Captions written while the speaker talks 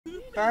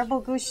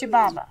Garble Goose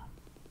Shababa.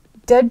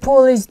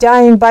 Deadpool is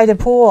dying by the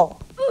pool.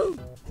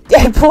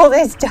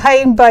 Deadpool is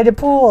dying by the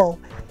pool.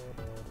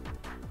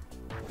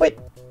 Wait.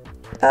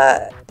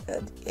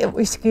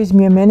 Excuse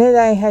me a minute.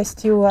 I has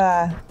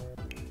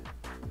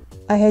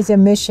a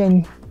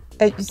mission.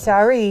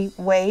 Sorry,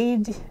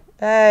 Wade.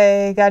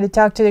 I gotta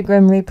talk to the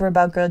Grim Reaper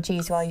about grilled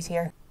cheese while he's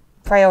here.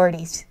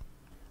 Priorities.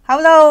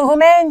 Hello,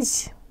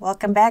 humans!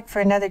 Welcome back for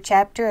another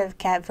chapter of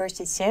Cat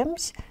vs.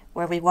 Sims,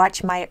 where we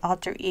watch my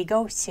alter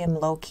ego, Sim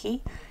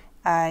Loki,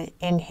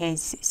 in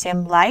his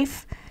sim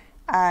life.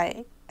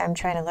 I'm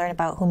trying to learn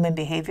about human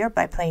behavior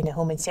by playing a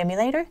human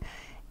simulator.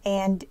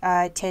 And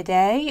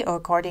today,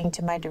 according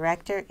to my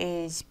director,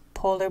 is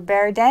Polar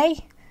Bear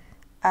Day.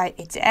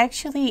 It's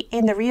actually,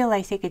 in the real,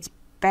 I think it's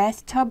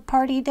Bathtub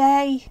Party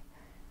Day.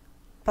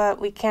 But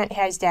we can't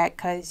has that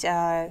because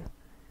I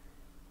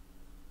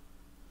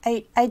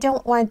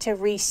don't want to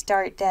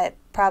restart that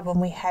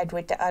problem we had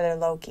with the other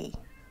Loki.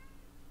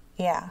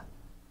 Yeah.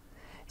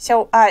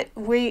 So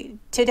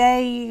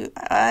today,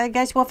 I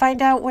guess we'll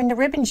find out when the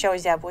ribbon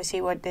shows up. We'll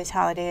see what this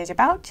holiday is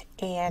about.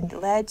 And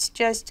let's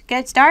just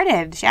get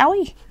started, shall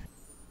we?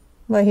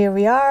 Well, here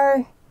we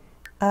are.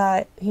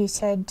 He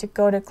said to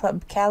go to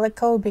Club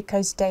Calico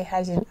because they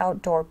has an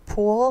outdoor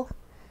pool,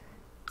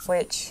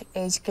 which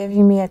is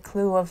giving me a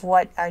clue of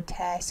what our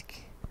task,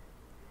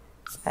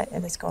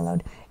 let's go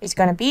load, is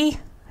going to be.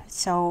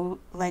 So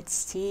let's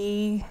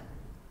see.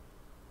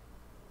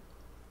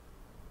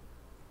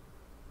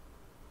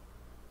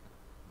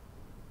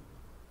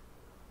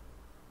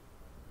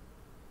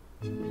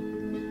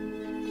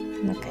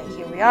 Okay,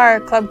 here we are,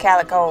 Club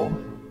Calico,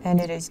 and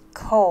it is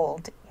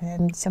cold,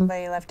 and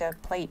somebody left a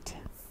plate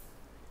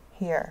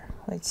here.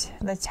 Let's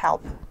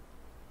help.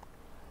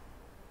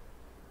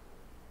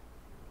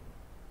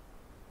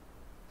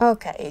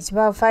 Okay, it's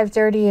about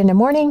 5:30 in the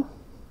morning.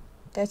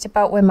 That's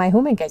about when my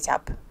human gets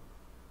up.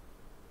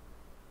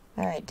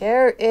 Alright,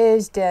 there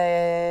is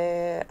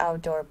the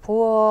outdoor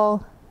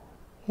pool.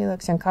 He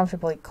looks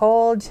uncomfortably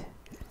cold.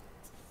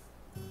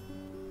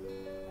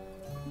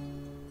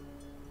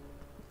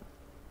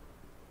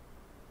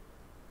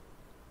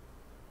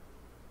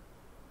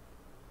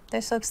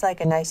 This looks like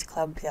a nice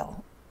club,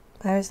 though.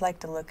 I always like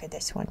to look at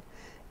this one.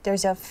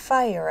 There's a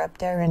fire up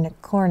there in the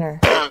corner.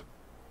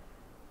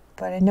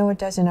 But I know it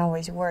doesn't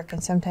always work,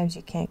 and sometimes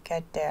you can't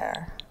get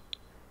there.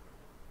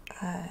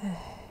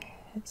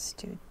 Let's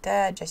do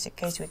that, just in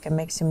case we can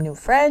make some new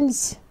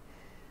friends.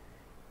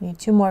 Need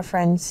 2 more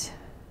friends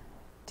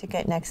to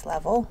get next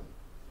level.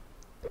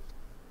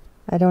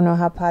 I don't know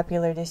how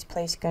popular this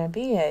place is going to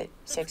be at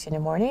 6 in the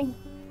morning.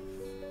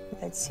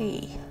 Let's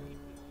see.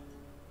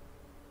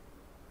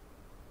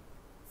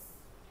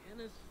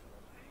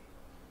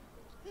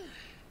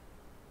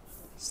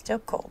 Still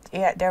cold.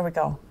 Yeah, there we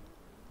go.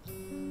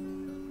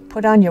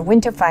 Put on your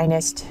winter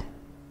finest,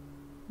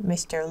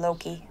 Mr.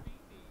 Loki.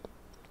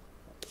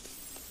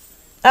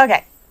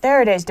 Okay,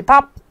 there it is, the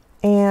pop.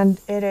 And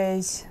it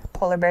is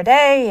Polar Bear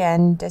Day,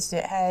 and it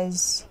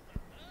has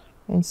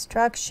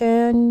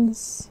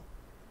instructions.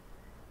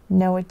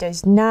 No, it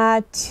does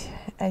not.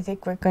 I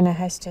think we're going to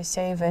have to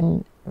save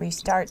and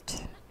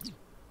restart.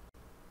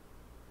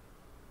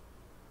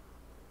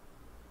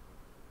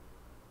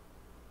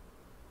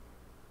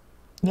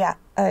 Yeah,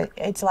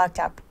 it's locked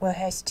up. We'll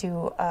have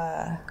to,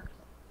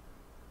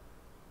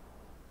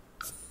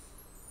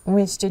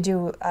 we have to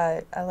do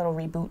a little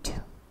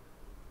reboot.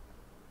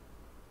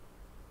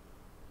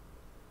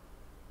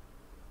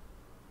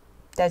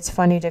 That's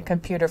funny, the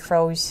computer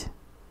froze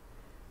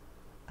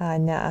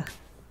on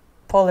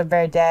Polar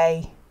Bear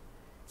Day.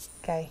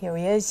 Okay, here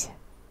he is.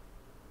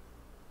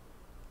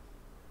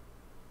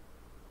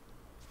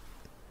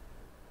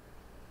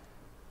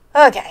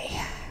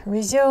 Okay,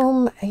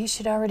 resume. You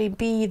should already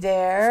be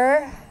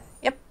there.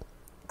 Yep,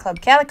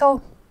 Club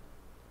Calico.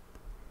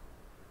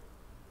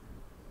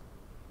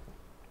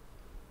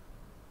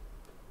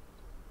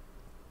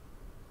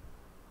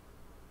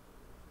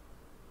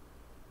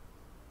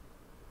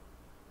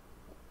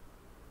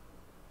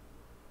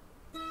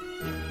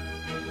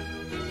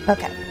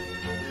 Okay.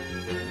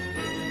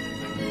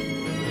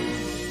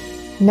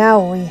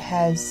 Now we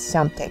have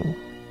something.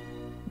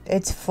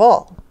 It's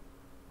full.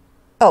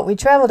 Oh, we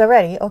traveled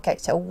already. Okay,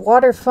 so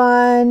water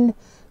fun.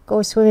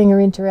 Go swimming or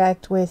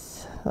interact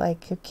with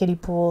like a kiddie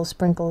pool,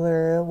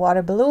 sprinkler,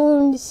 water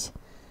balloons.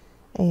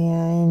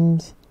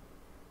 And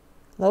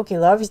Loki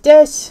loves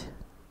this.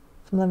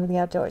 From living the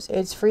outdoors.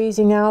 It's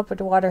freezing out, but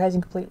the water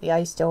hasn't completely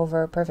iced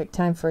over. Perfect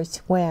time for a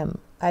swim.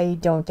 I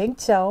don't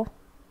think so.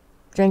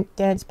 Drink,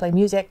 dance, play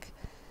music.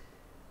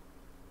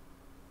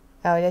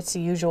 Oh, that's the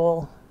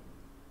usual.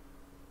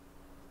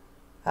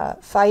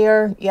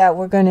 Fire. Yeah,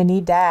 we're going to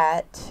need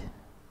that.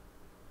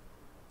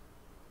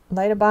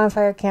 Light a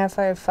bonfire,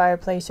 campfire,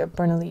 fireplace, or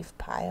burn a leaf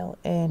pile.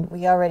 And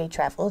we already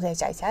traveled,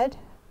 as I said.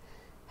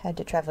 Had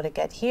to travel to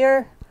get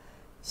here.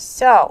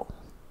 So,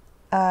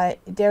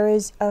 there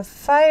is a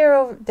fire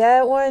over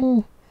that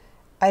one.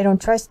 I don't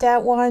trust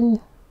that one.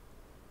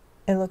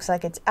 It looks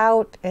like it's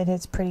out, and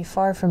it's pretty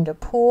far from the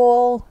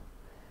pool.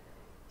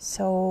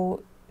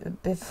 So,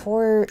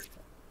 before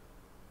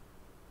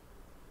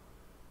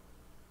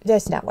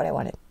That's not what I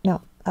wanted.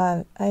 No.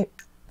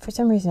 For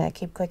some reason, I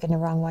keep clicking the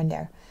wrong one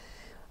there.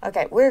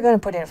 Okay, we're going to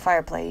put in a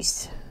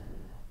fireplace.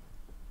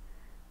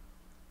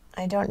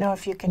 I don't know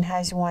if you can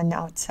has one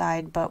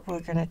outside, but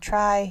we're going to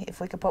try if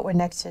we could put one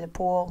next to the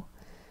pool.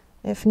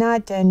 If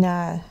not, then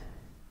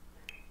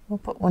we'll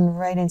put one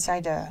right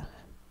inside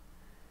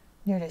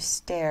near the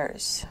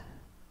stairs.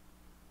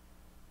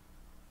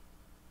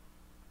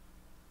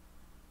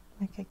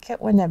 I could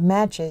get one that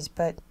matches,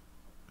 but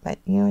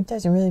you know, it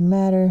doesn't really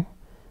matter.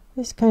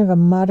 This is kind of a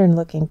modern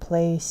looking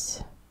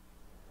place.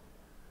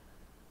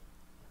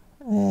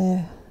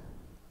 I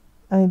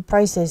mean,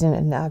 price isn't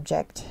an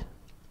object.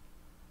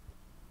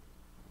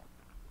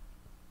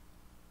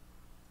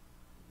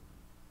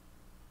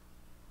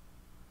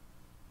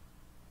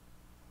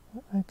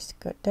 Looks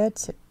good.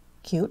 That's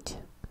cute.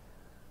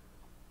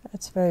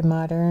 That's very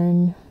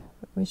modern.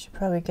 We should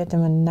probably get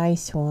them a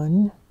nice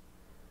one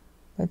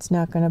that's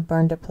not going to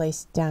burn the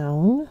place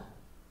down.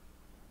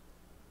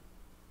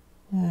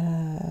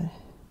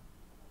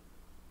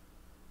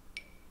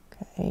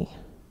 Okay.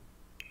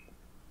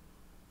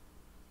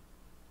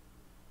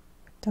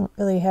 Don't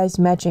really has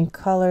matching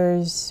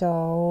colors, so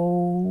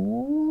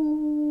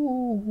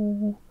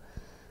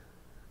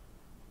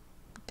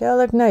they'll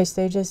look nice.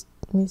 They just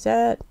use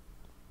that.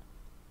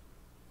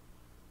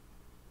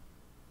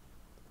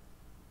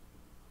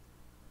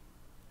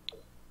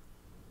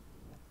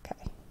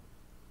 Okay.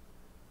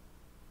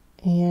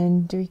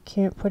 And we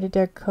can't put it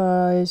there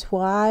because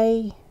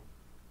why?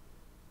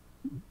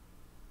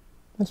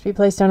 Must be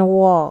placed on a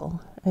wall.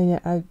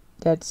 And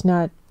that's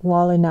not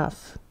wall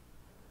enough.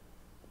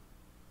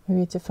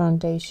 Maybe it's a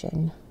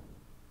foundation.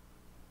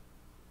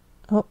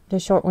 Oh, the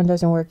short one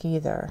doesn't work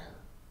either.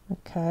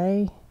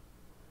 Okay.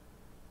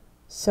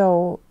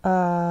 So,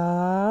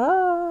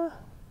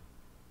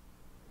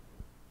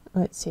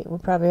 let's see. We'll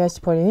probably have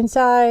to put it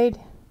inside.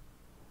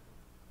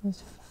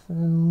 Let's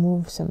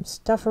move some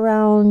stuff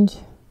around.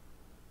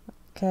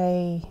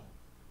 Okay.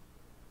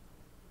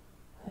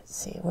 Let's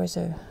see. Where's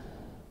a...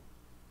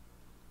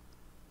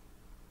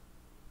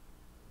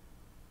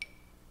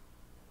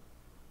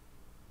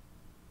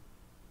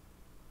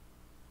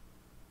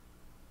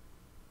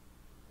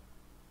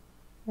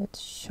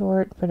 It's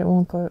short, but it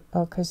won't go.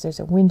 Oh, because there's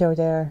a window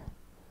there.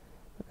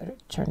 I better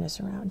turn this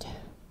around.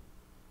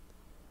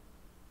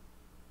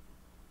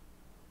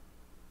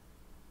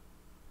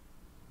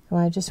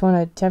 Well, I just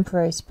want a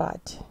temporary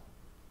spot.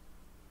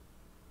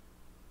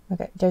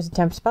 Okay, there's a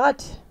temp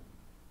spot.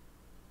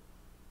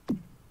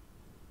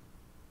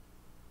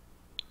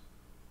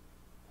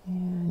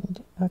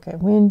 And, okay,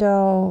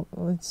 window.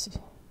 Let's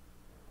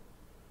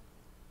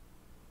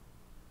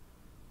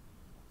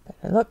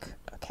better look.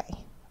 Okay.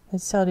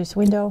 Let's sell this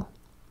window.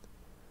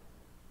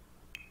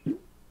 You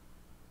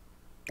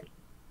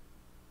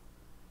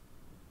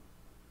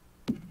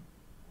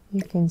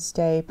can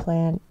stay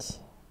plant.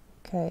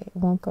 Okay, it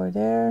won't go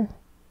there.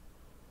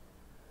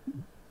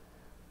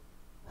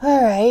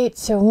 All right,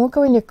 so it won't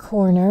go in the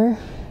corner.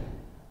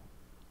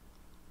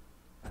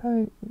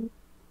 Probably,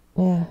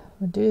 yeah,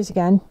 we'll do this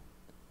again.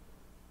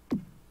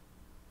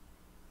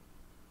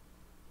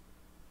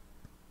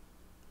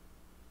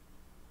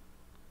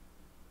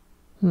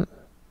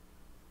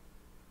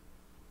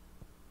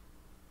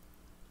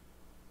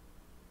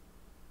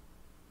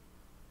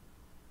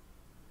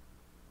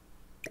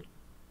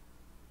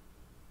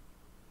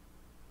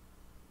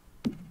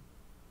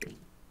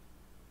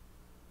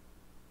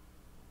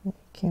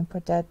 Can't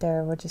put that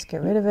there. We'll just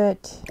get rid of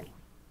it.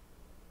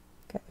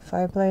 Okay,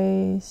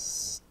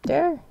 fireplace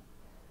there.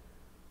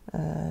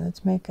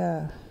 Let's make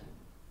a...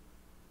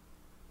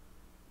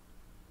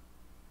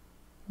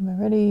 Am I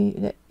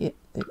ready?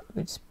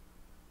 It's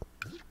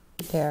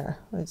there.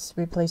 Let's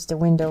replace the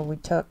window we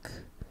took.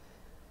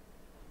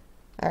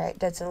 Alright,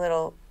 that's a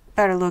little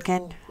better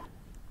looking.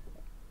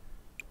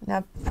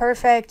 Not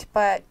perfect,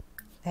 but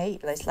hey,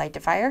 let's light the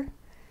fire.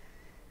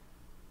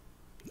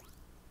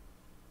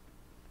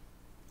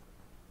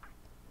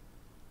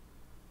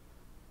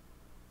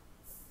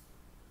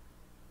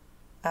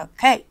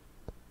 Okay.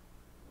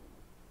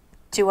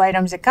 2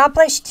 items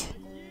accomplished.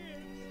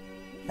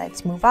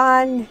 Let's move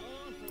on.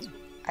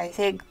 I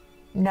think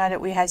now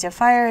that we have a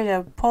fire,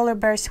 the polar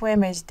bear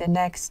swim is the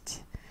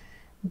next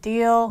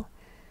deal.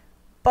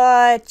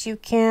 But you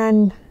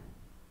can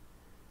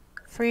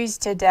freeze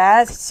to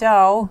death,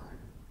 so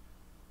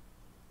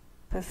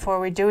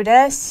before we do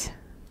this,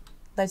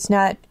 let's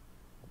not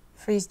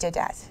freeze to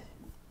death.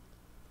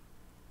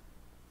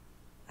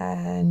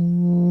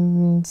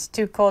 And it's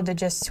too cold to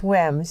just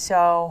swim,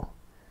 so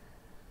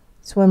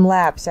swim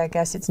laps. I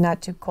guess it's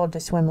not too cold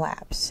to swim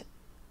laps.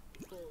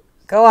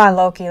 Go on,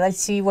 Loki. Let's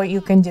see what you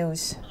can do.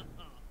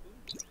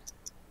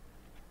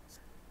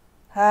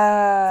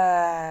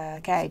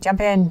 Okay, jump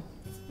in.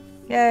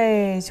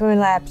 Yay, swim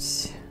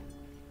laps.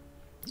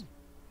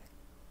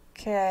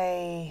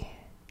 Okay.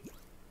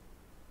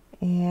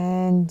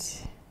 And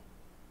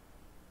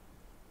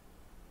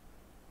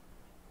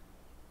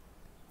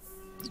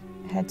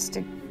heads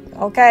to...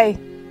 Okay.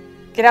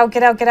 Get out,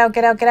 get out, get out,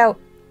 get out, get out.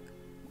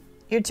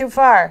 You're too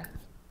far.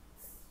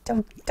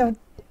 Don't.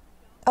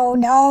 Oh,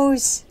 no.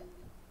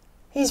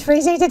 He's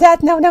freezing to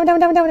death. No, no, no,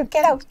 no, no, no.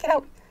 Get out, get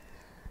out.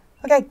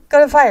 Okay, go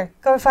to fire.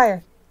 Go to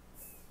fire.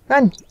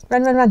 Run,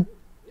 run, run, run.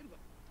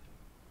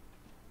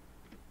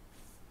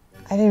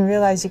 I didn't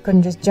realize you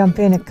couldn't just jump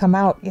in and come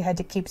out. You had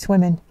to keep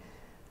swimming.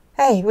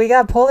 Hey, we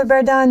got polar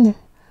bear done.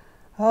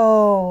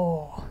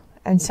 Oh,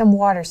 and some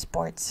water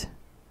sports.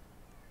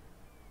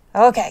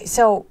 Okay,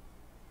 so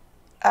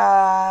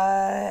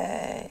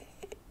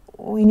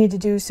we need to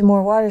do some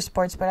more water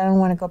sports, but I don't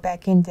want to go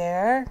back in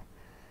there.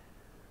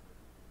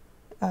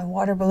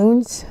 Water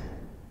balloons.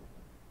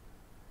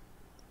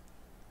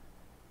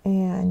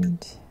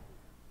 And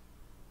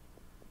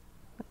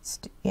let's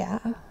do, yeah.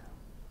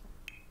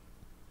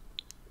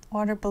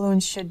 Water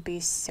balloons should be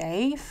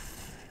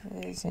safe.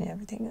 Isn't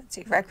everything? Let's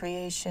see.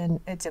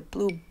 Recreation. It's a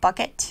blue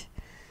bucket.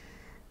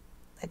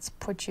 Let's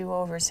put you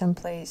over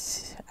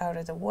someplace out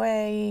of the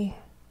way.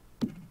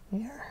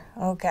 Here.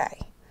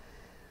 Okay.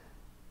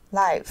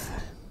 Live.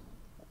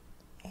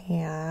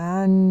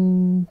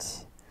 And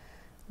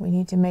we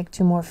need to make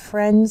 2 more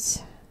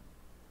friends.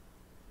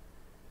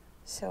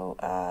 So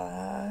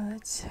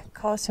let's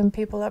call some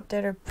people up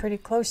that are pretty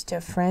close to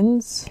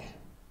friends.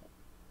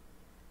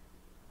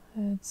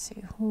 Let's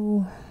see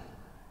who.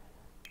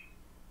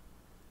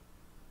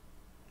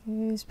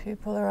 These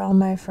people are all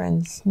my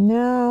friends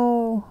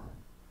now.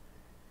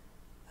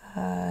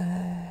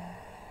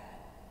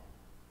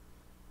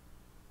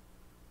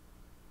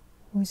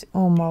 Who's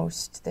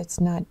almost?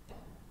 That's not.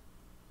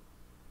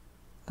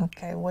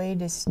 Okay,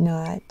 Wade is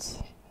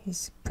not.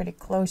 He's pretty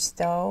close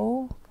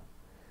though.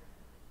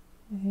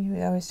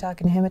 I was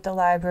talking to him at the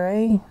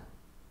library.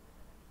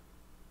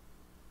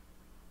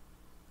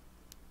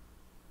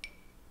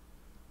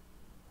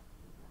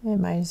 It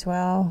might as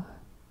well.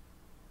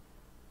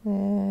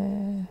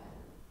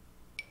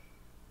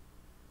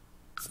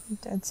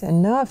 That's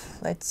enough.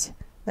 Let's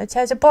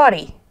have a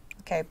party.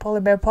 Okay,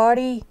 polar bear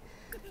party.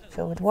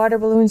 Filled with water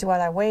balloons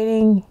while I'm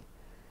waiting.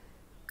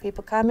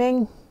 People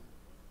coming.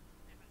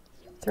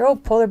 Throw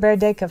polar bear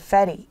day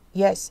confetti.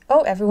 Yes.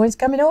 Oh, everyone's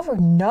coming over.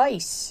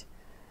 Nice.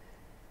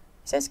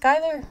 Is that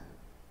Skylar?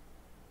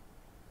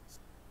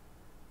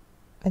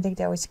 I think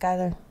that was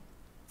Skylar.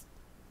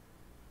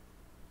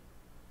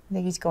 I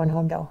think he's going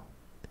home though.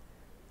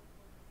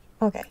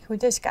 Okay, who's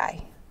this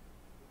guy?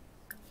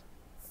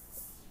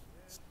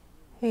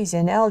 He's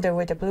an elder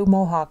with a blue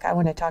mohawk. I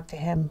want to talk to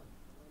him.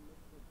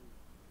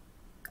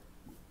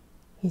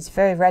 He's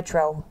very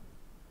retro.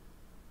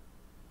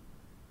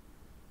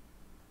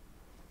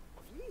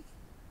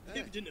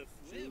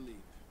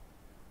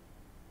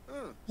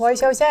 Why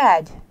so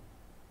sad?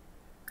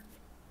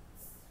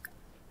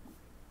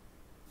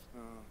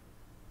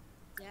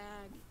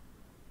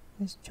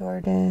 There's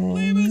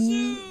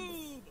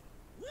Jordan.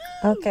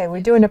 Okay,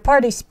 we're doing a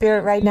party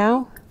spirit right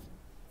now.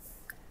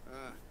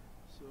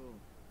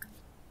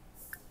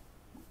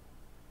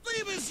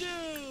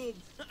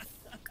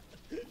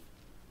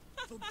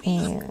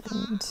 And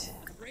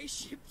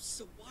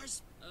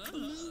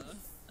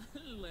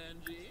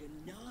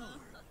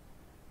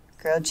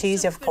grilled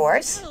cheese, of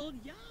course.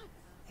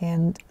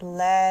 And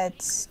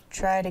let's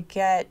try to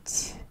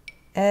get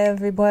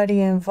everybody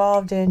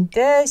involved in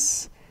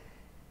this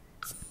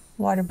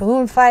water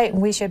balloon fight,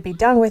 and we should be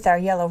done with our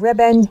yellow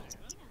ribbon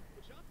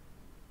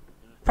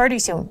pretty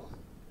soon.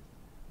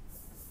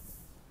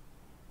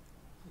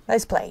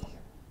 Let's play.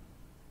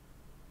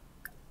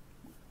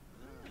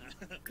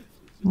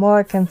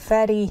 More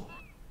confetti.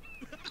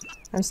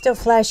 I'm still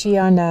flashy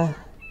on the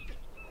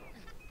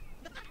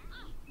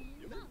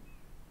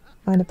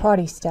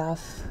party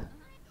stuff.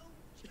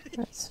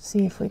 Let's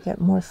see if we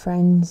get more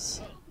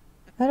friends.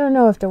 I don't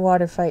know if the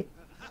water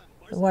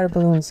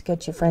balloons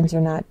get you friends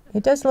or not.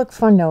 It does look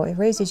fun though. It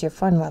raises your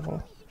fun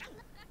level.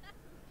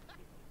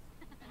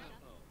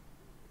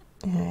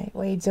 Alright,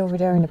 Wade's over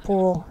there in the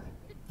pool.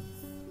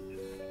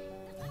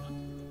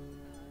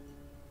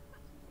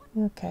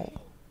 Okay.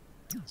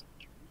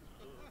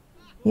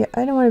 Yeah,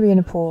 I don't want to be in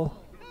a pool.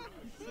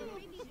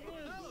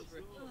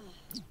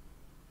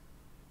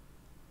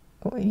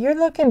 You're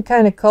looking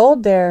kind of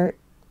cold there.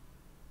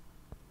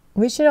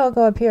 We should all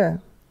go up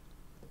here.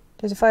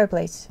 There's a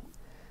fireplace.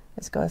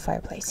 Let's go to the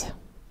fireplace.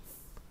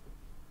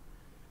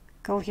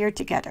 Go here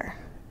together.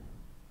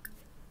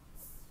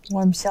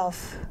 Warm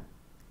self.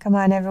 Come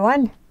on,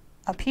 everyone.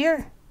 Up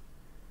here.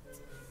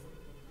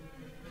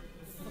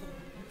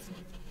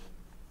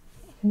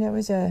 And that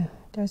was a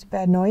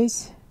bad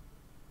noise.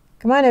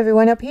 Come on,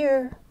 everyone, up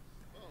here.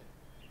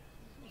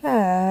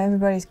 Ah,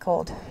 everybody's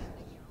cold.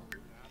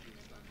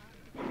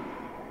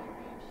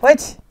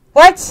 What?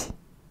 What?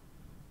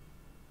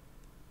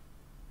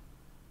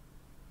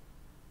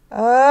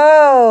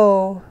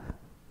 Oh.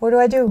 What do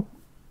I do?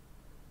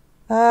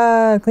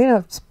 Clean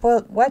up.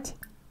 Spoiled. What?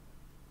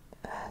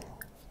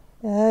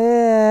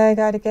 I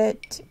gotta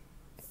get...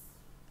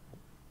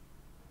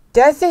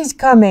 Death is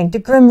coming. The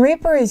Grim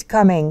Reaper is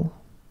coming.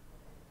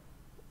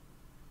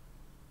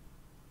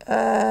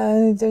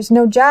 There's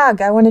no jog.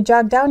 I want to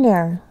jog down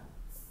there.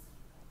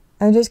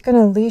 I'm just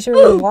gonna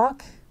leisurely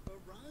walk.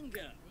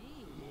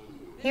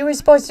 He was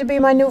supposed to be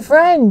my new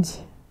friend.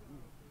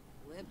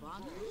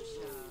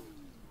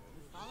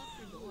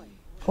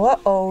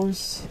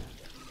 Uh-ohs.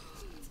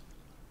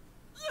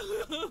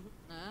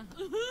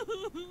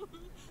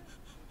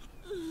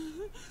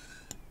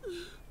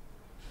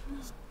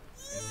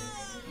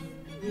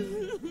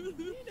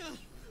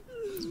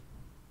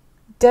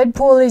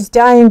 Deadpool is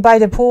dying by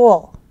the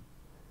pool.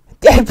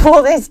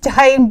 Deadpool is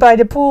dying by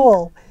the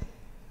pool.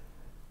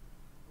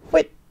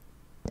 What?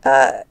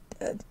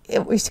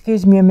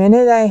 Excuse me a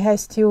minute. I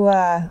has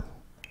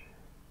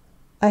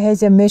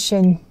a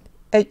mission.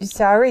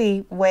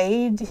 Sorry,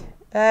 Wade.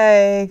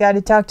 I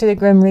gotta talk to the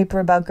Grim Reaper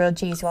about grilled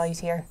cheese while he's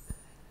here.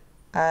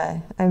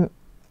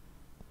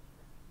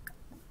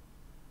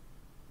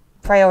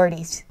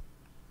 Priorities.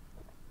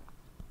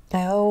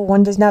 Oh,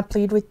 one does not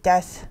plead with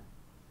death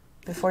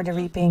before the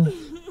reaping.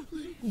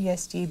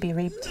 Yes, you be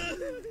reaped.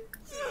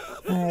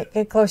 Alright,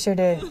 get closer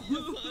to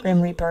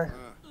Grim Reaper.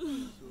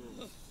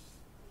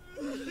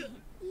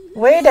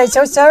 Wait, I'm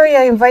so sorry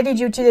I invited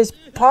you to this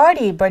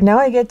party, but now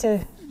I get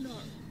to...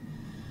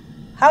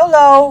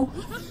 Hello!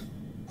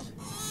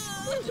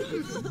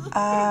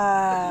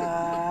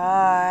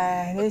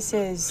 This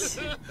is...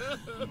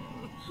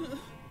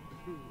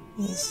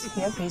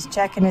 He's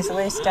checking his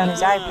list on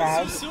his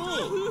iPad.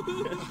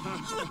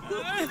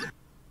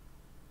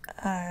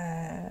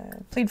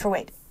 Plead for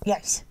Wade.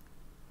 Yes.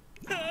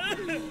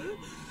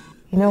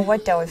 You know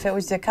what, though? If it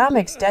was the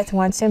comics, Death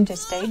wants him to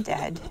stay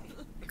dead.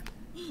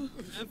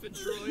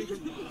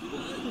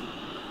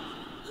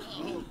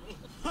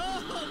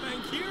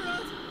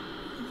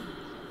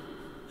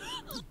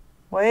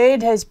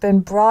 Wade has been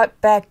brought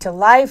back to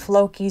life.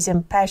 Loki's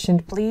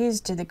impassioned pleas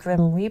to the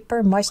Grim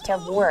Reaper must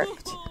have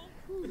worked.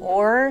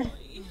 Or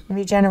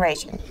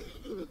regeneration.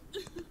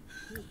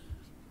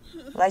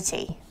 Let's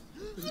see.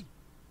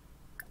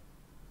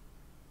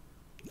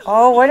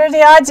 Oh, what are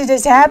the odds of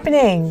this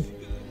happening?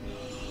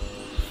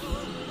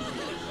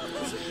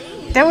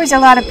 There was a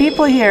lot of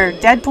people here.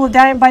 Deadpool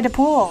dying by the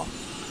pool.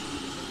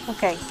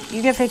 Okay,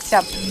 you get fixed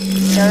up,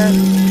 sir.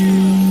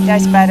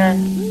 That's better.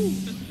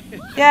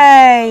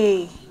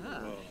 Yay!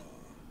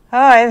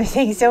 Oh,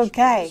 everything's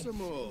okay.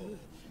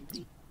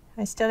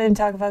 I still didn't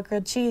talk about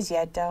grilled cheese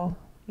yet, though.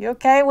 You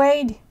okay,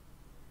 Wade?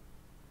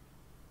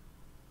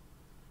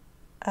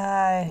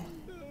 I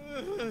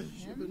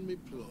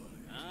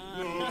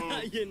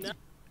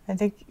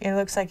think it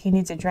looks like he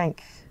needs a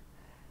drink.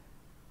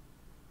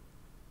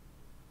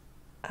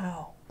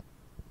 Oh,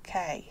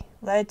 okay.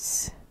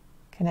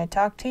 Can I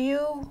talk to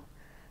you?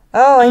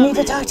 Oh, I need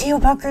to talk to you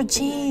about grilled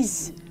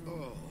cheese.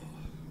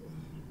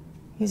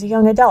 He's a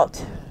young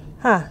adult.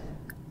 Huh.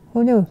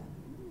 Who knew?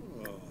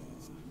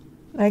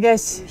 I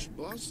guess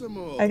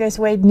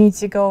Wade needs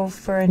to go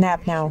for a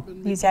nap now.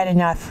 He's had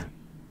enough.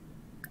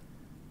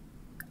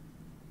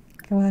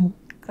 Come on.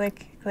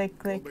 Click, click,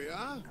 click,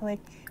 click.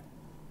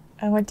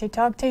 I want to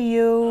talk to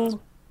you.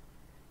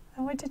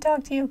 I want to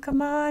talk to you.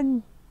 Come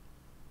on.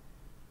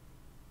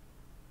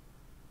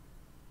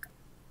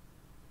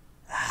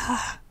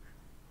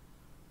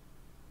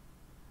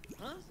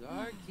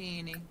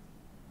 Zarkini.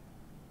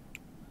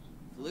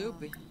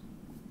 Floopy.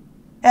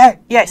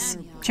 Yes.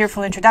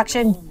 Cheerful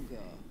introduction.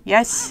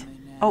 Yes.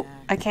 Oh,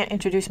 I can't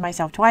introduce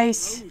myself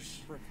twice.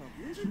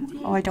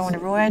 Oh, I don't want to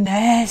ruin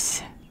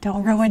this.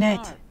 Don't ruin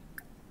it.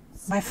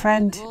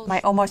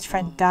 My almost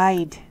friend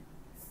died.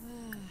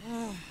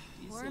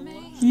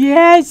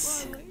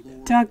 Yes!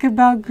 Talk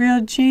about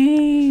grilled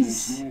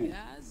cheese.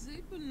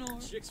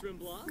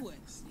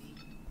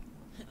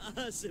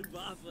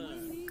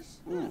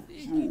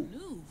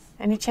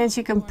 Any chance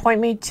you can point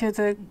me to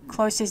the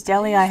closest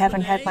deli? I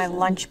haven't had my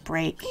lunch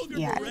break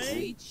yet.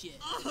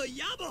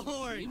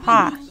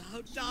 Huh.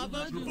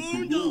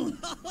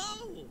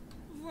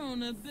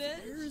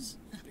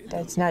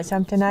 That's not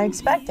something I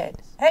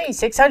expected. Hey,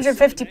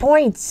 650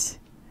 points!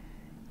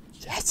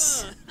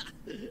 Yes!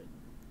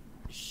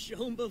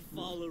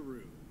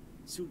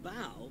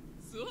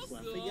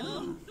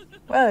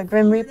 Well, the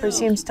Grim Reaper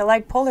seems to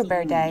like Polar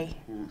Bear Day.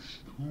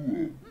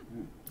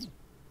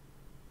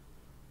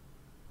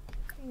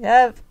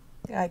 Yep,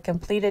 I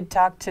completed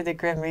talk to the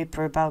Grim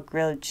Reaper about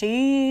grilled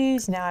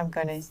cheese. Now I'm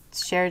going to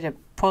share the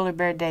Polar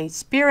Bear Day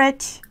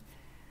spirit,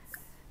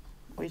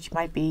 which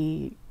might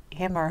be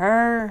him or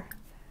her,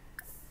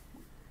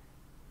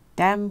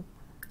 them.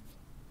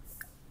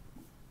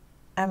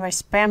 I'm going to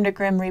spam the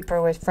Grim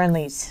Reaper with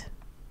friendlies.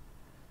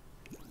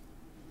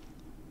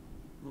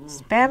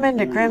 Spamming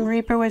the Grim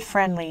Reaper with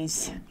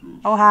friendlies.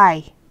 Oh,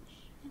 hi.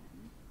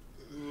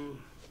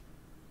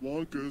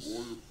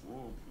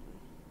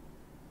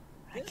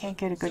 I can't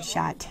get a good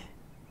shot.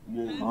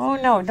 Oh,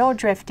 no, no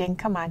drifting.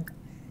 Come on.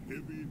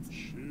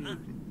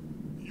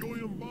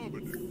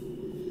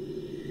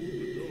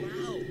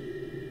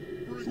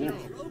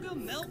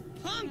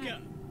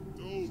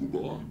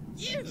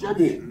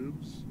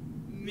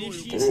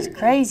 This is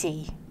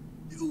crazy.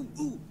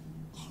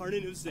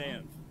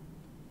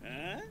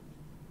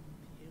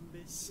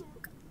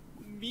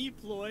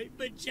 Meploy,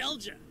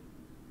 Bajelja,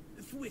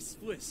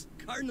 Fwiss,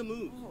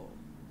 Cardinamoo,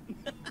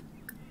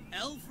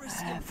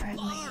 Elfris,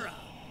 Lara,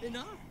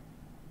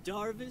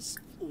 Darvis,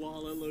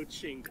 Walla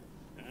Lochingle,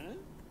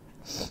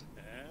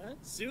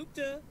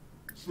 Supta,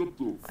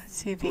 Let's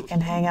see if he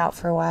can hang out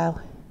for a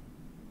while.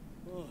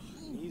 Oh,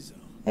 Mizo.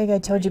 I think I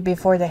told you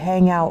before the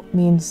hangout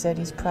means that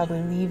he's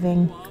probably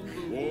leaving.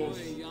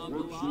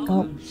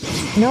 Oh,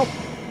 nope.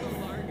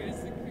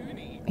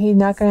 He's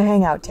not gonna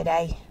hang out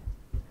today.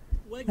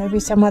 Maybe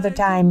some other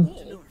time.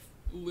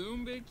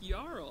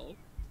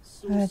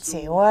 Let's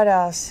see, what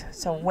else?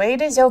 So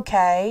Wade is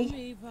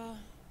okay.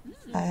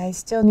 I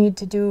still need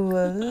to do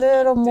a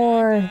little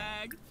more...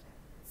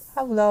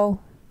 Hello.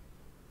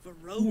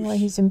 Well,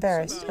 he's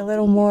embarrassed. A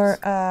little more,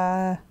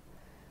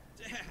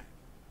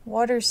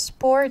 water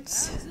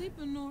sports.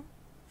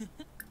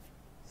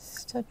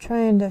 Still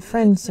trying to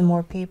friend some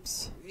more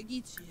peeps.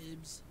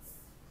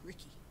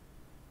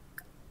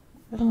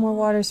 A little more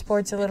water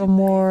sports, a little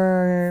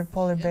more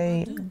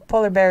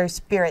polar bear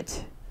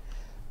spirit.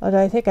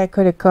 Although I think I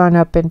could have gone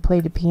up and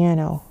played the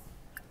piano.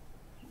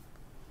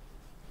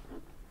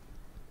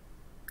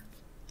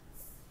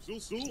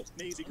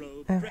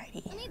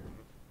 Alrighty.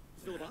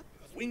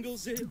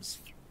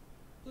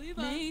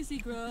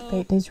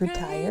 Peyton is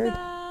retired.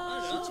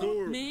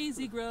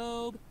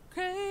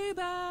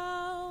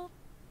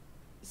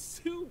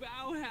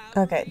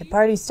 Okay, the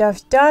party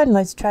stuff's done.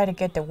 Let's try to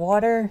get the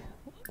water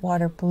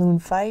balloon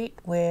fight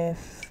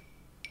with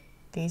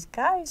these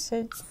guys.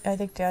 I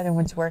think the other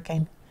one's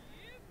working.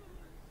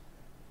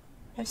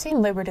 I've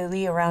seen Liberty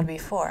Lee around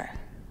before.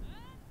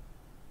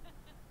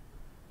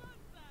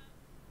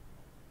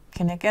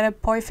 Can I get a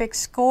perfect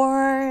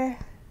score?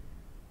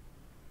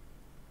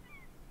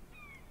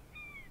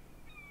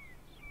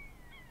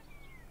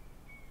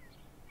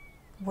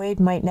 Wade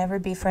might never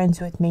be friends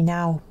with me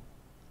now.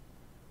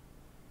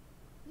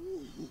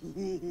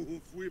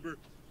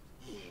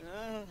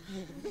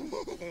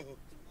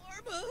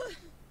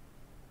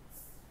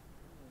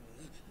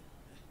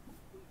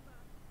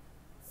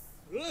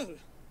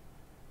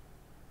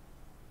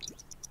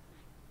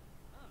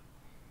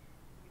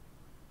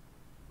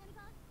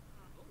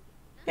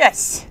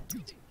 Yes.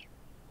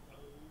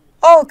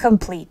 All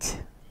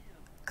complete.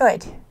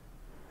 Good.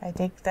 I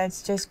think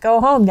let's just go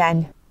home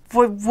then.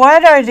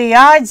 What are the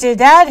odds of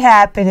that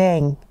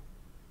happening?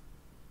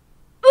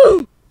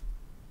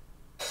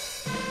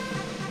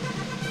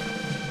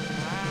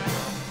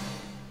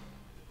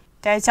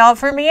 That's all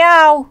for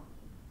meow.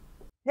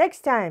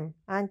 Next time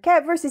on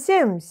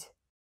catvssims.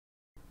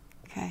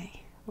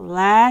 Okay,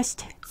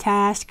 last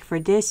task for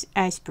this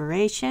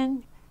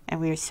aspiration, and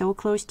we are so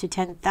close to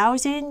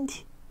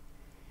 10,000.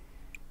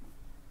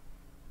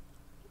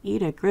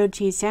 Eat a grilled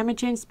cheese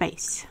sandwich in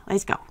space.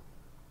 Let's go.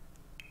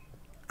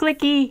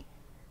 Clicky.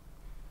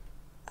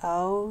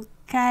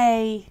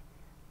 Okay.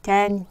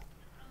 10,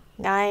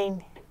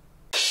 9.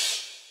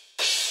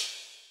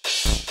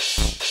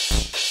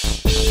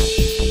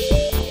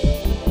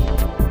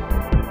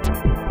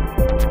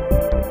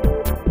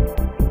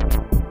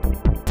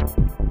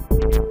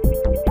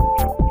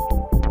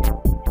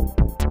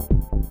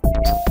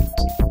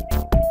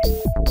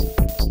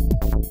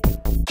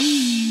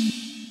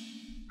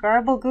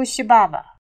 Garble Gooshababa.